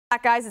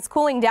Guys, it's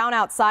cooling down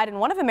outside, and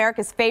one of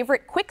America's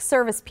favorite quick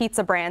service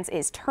pizza brands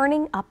is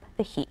turning up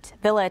the heat.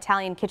 Villa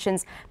Italian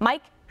Kitchen's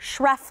Mike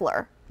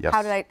Schreffler. Yes.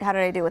 How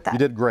did I do with that? You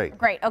did great.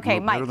 Great. Okay,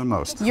 Mike. Better than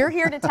most. You're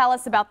here to tell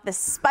us about the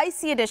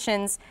spicy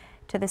additions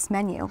to this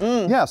menu.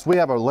 Yes, we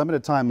have a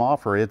limited time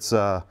offer. It's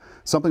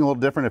something a little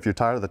different if you're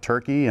tired of the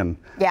turkey and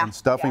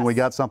stuffing. Yes. We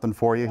got something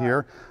for you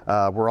here.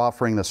 We're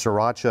offering the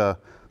Sriracha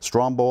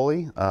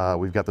Stromboli.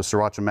 We've got the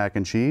Sriracha mac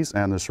and cheese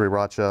and the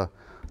Sriracha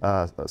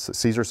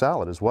Caesar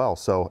salad as well.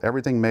 So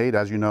everything made,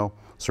 as you know,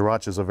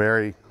 Sriracha is a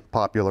very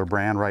popular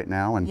brand right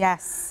now, and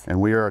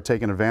and we are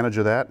taking advantage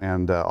of that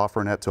and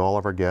offering that to all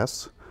of our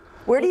guests.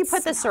 Where do you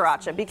put the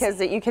Sriracha?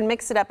 Because you can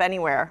mix it up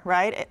anywhere,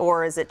 right?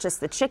 Or is it just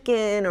the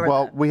chicken? Or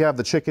well, we have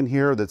the chicken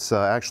here that's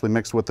actually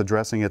mixed with the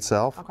dressing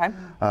itself. Okay.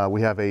 We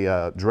have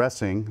a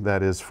dressing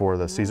that is for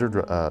the Caesar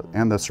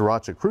and the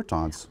Sriracha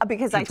croutons.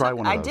 Because I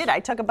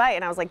took a bite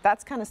and I was like,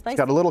 that's kind of spicy. It's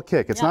got a little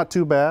kick. It's not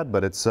too bad,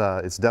 but it's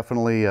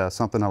definitely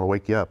something that'll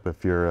wake you up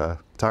if you're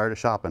tired of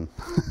shopping.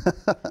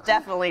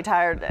 Definitely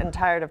tired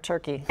of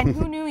turkey. And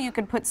who knew you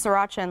could put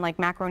Sriracha in like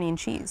macaroni and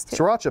cheese too?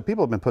 Sriracha,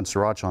 people have been putting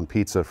Sriracha on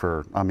pizza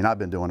for, I mean, I've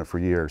been doing it for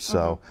years.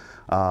 So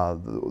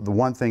the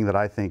one thing that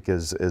I think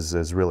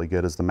is really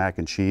good is the mac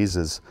and cheese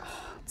is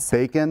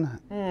bacon,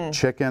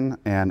 chicken,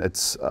 and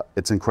it's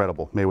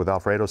incredible. Made with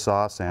Alfredo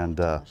sauce, and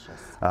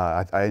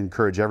I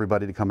encourage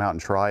everybody to come out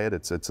and try it.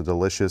 It's a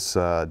delicious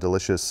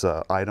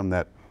item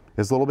that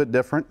is a little bit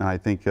different, and I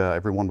think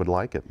everyone would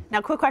like it. Now,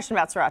 quick question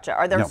about Sriracha.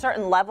 Are there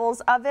certain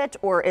levels of it,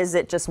 or is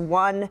it just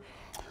one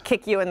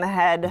kick you in the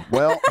head?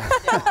 Well,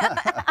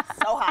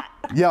 so hot.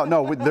 Yeah,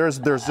 no, there's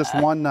just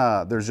one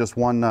brand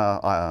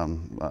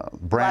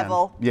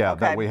level.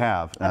 that we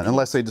have,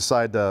 unless they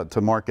decide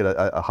to market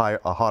a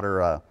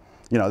hotter.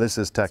 You know, this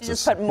is Texas.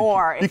 So just put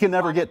more. You can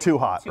never get too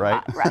hot,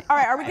 right? All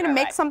right, are we going to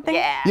make something?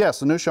 Yeah.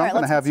 Yes, Anusha, I'm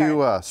going to have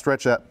you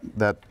stretch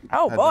that.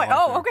 Oh boy!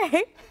 Oh,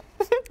 okay.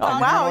 Oh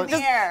wow! You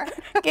know,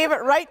 gave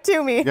it right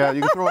to me. Yeah,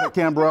 you can throw it at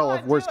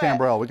Cambrell. Where's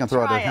Cambrell? We can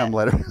throw it at him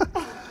later.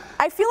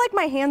 I feel like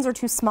my hands are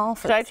too small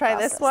for this. Should I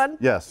try this one?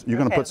 Yes, you're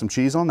going to put some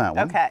cheese on that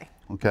one. Okay.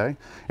 Okay.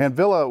 And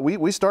Villa,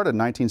 we started in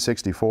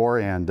 1964,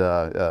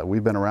 and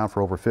we've been around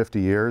for over 50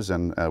 years,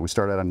 and we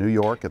started out in New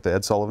York at the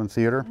Ed Sullivan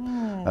Theater.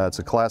 It's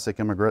a classic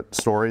immigrant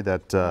story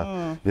that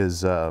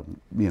is,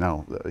 you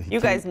know. You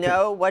guys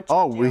know what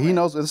you're doing. He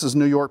knows. This is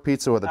New York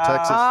pizza with a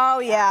Texas. Oh,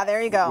 yeah,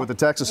 there you go. With a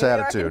Texas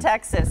attitude. New York and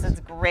Texas, it's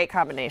a great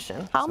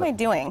combination. How am I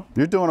doing?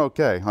 You're doing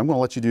okay. I'm going to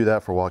let you do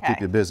that for a while,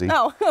 keep you busy.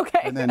 Oh,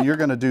 okay. And then you're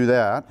going to do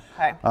that.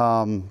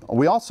 Okay.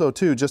 We also,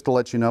 too, just to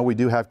let you know, we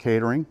do have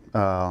catering.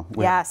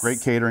 We have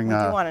great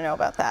catering. I do want to know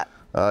about that.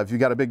 If you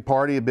got a big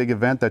party, a big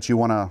event that you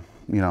want to,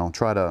 you know,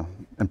 try to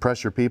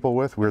impress your people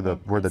with, we're the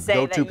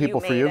go-to people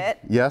for you.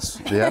 Yes,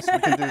 we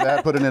can do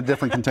that. Put it in a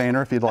different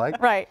container if you'd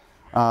like. Right.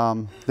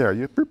 There,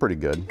 you're pretty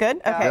good. Good.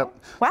 Okay. Yep.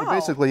 Wow. So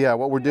basically, yeah,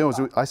 what we're doing is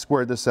I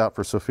squared this out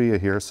for Sophia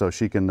here, so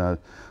she can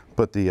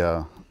put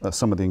the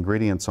some of the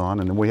ingredients on,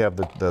 and then we have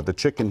the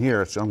chicken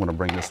here. So I'm going to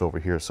bring this over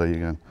here so you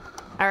can.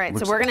 All right,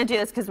 so we're going to do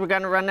this because we're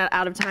going to run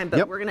out of time,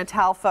 but we're going to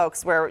tell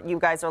folks where you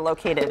guys are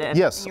located in.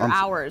 Yes. Your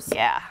hours.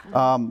 Yeah.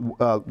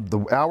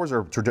 The hours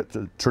are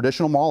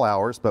traditional mall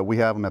hours, but we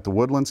have them at the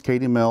Woodlands,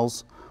 Katy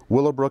Mills,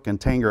 Willowbrook, and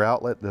Tanger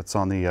Outlet. That's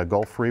on the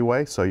Gulf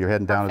Freeway. So you're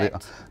heading down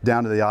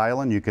to the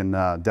island. You can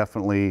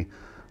definitely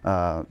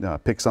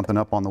pick something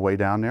up on the way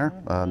down there,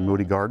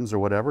 Moody Gardens or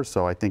whatever.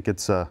 So I think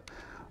it's a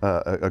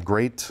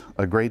great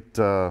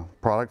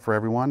product for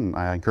everyone.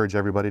 I encourage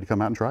everybody to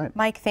come out and try it.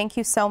 Mike, thank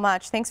you so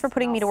much. Thanks for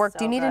putting me to work.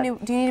 Do you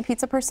need a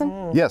pizza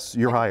person? Yes,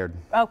 you're hired.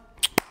 Oh,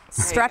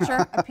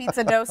 stretcher, a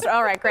pizza doser.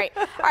 All right, great.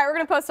 All right, we're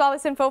going to post all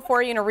this info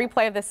for you in a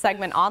replay of this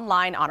segment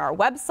online on our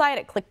website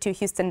at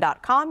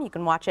click2houston.com. You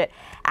can watch it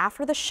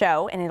after the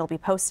show, and it'll be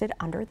posted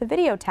under the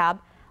video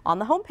tab on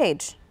the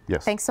homepage.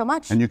 Yes. Thanks so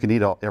much. And you can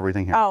eat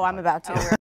everything here. Oh, I'm about to.